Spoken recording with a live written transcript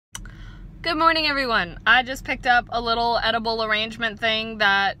Good morning, everyone. I just picked up a little edible arrangement thing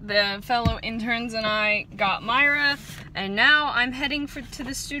that the fellow interns and I got Myra, and now I'm heading to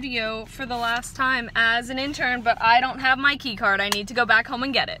the studio for the last time as an intern, but I don't have my key card. I need to go back home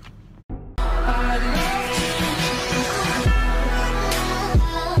and get it.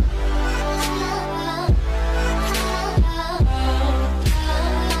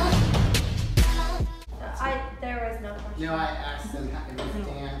 There was no question. No, I asked them, is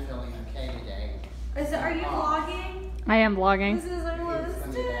Dan feeling okay today? Are you vlogging? I am vlogging. This is our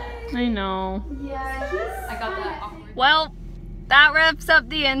last day. I know. Yeah, I got that awkward. Well, that wraps up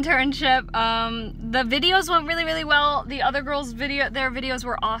the internship. The videos went really well. The other girls' their videos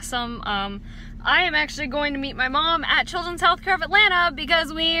were awesome. I am actually going to meet my mom at Children's Healthcare of Atlanta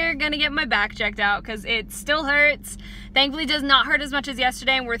because we're gonna get my back checked out because it still hurts. Thankfully, it does not hurt as much as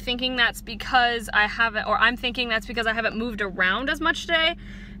yesterday, and we're thinking that's because I'm thinking that's because I haven't moved around as much today.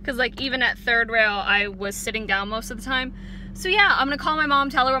 Because like even at third rail, I was sitting down most of the time. So yeah, I'm gonna call my mom,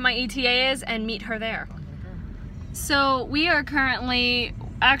 tell her what my ETA is, and meet her there. So we are currently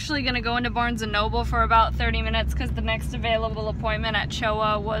actually gonna go into Barnes & Noble for about 30 minutes because the next available appointment at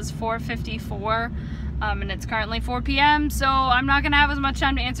CHOA was 4:54, and it's currently 4 p.m. So I'm not gonna have as much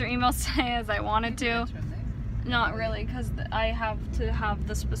time to answer emails today as I wanted to. Not really, because I have to have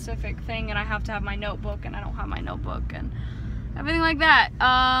the specific thing, and I have to have my notebook, and I don't have my notebook, and everything like that.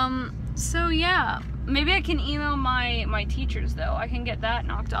 So yeah, maybe I can email my teachers though. I can get that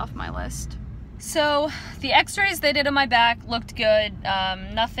knocked off my list. So the x-rays they did on my back looked good.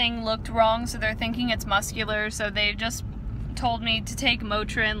 Nothing looked wrong, so they're thinking it's muscular. So they just told me to take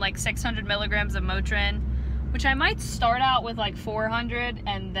Motrin, like 600 milligrams of Motrin, which I might start out with like 400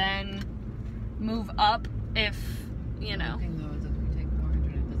 and then move up if, you know. The thing though is if you take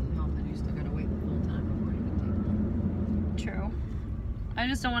 400, it doesn't help, then you still gotta wait the full time before you can take more. True. I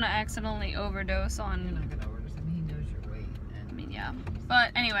just don't want to accidentally overdose on. You're not gonna overdose. I mean, he knows your weight. I mean, yeah.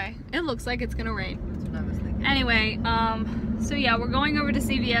 But anyway, it looks like it's gonna rain. That's what I was thinking. Anyway, so yeah, we're going over to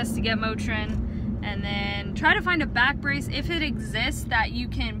CVS to get Motrin and then try to find a back brace if it exists that you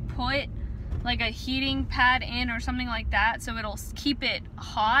can put like a heating pad in or something like that so it'll keep it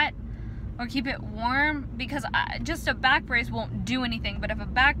hot or keep it warm, because just a back brace won't do anything. But if a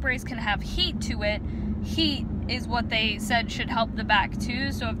back brace can have heat to it, heat is what they said should help the back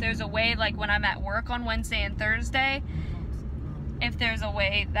too. So if there's a way, like when I'm at work on Wednesday and Thursday, if there's a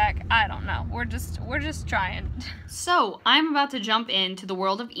way that, I don't know, we're just trying. So I'm about to jump into the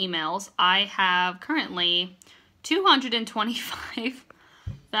world of emails. I have currently 225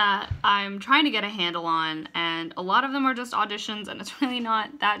 that I'm trying to get a handle on, and a lot of them are just auditions, and it's really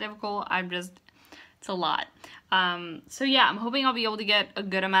not that difficult. It's a lot. So yeah, I'm hoping I'll be able to get a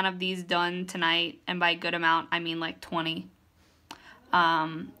good amount of these done tonight, and by good amount, I mean like 20.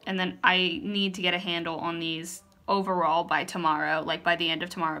 And then I need to get a handle on these overall by tomorrow, like by the end of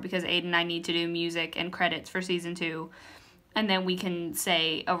tomorrow, because Aiden and I need to do music and credits for season 2, and then we can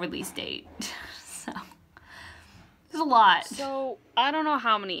say a release date. So there's a lot. So I don't know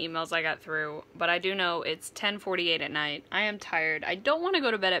how many emails I got through, but I do know it's 10:48 at night. I am tired. I don't want to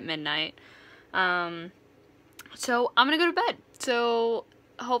go to bed at midnight. So I'm gonna go to bed. So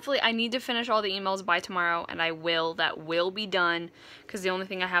hopefully I need to finish all the emails by tomorrow, and I will. That will be done, because the only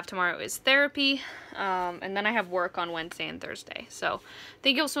thing I have tomorrow is therapy, and then I have work on Wednesday and Thursday. So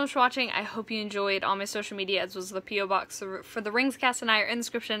thank you all so much for watching. I hope you enjoyed all my social media, as well as the P.O. box for the Ringscast and I are in the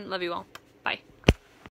description. Love you all. Bye.